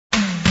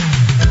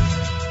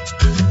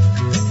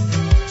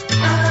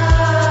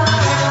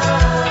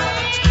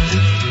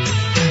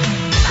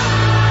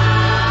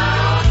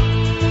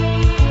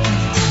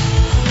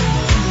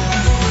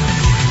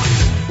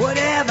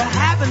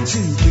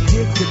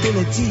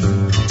tea.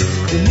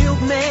 The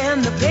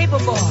milkman, the paper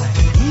boy,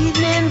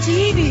 evening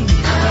TV.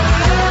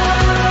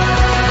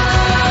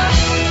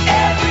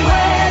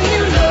 Everywhere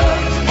you look,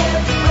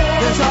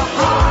 there's a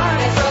heart,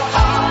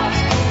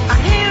 a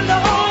hand to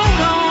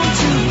hold on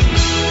to.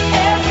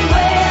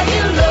 Everywhere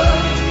you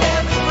look,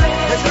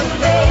 there's a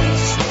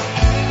face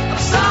of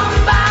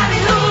somebody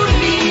who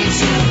needs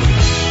you.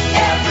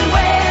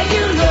 Everywhere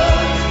you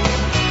look,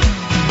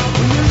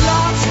 when you're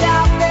lost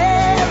out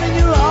there and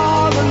you're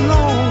all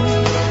alone,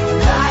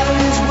 life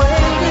is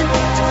waiting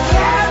to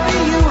carry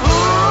you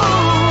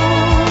home.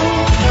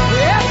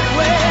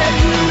 Everywhere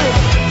you look,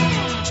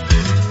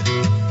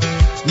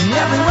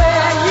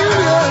 everywhere you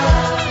look.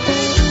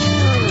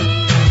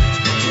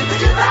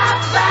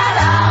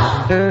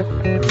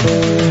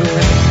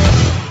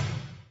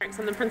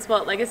 I'm the principal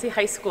at Legacy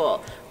High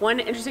School. One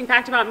interesting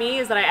fact about me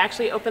is that I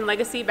actually opened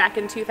Legacy back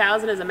in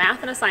 2000 as a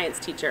math and a science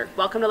teacher.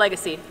 Welcome to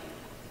Legacy.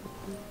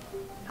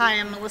 Hi,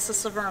 I'm Melissa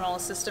Savernal,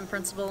 Assistant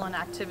Principal and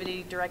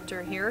Activity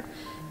Director here.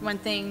 One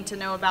thing to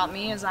know about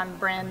me is I'm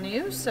brand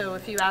new, so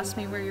if you ask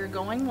me where you're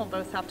going, we'll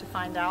both have to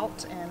find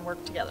out and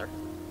work together.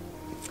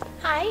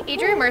 Hi,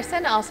 Adrienne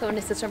Merson, also an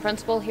assistant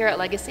principal here at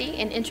Legacy.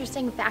 An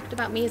interesting fact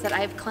about me is that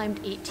I've climbed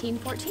 18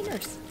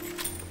 14ers.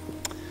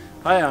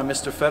 Hi, I'm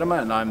Mr. Fedema,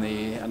 and I'm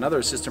another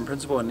assistant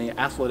principal and the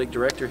athletic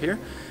director here.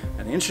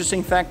 An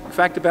interesting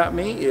fact about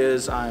me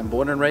is I'm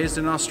born and raised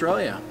in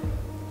Australia.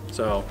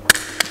 So,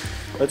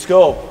 let's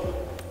go.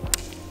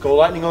 Go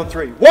Lightning on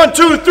 3. 1,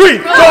 2, 3,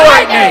 go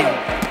Lightning!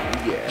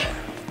 Yeah.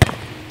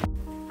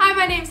 Hi,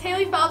 my name's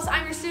Haley Phelps.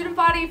 I'm your student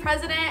body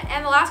president,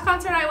 and the last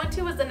concert I went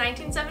to was the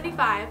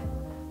 1975.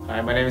 Hi,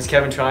 my name is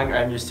Kevin Trong.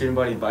 I'm your student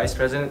body vice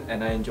president,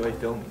 and I enjoy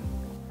filming.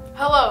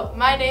 Hello,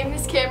 my name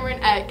is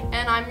Cameron Eck,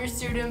 and I'm your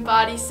student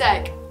body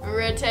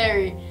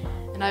secretary,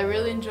 and I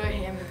really enjoy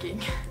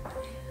hammocking.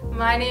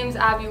 My name's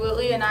Abby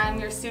Whitley, and I'm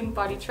your student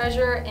body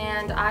treasurer,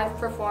 and I've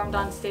performed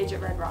on stage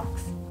at Red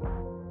Rocks.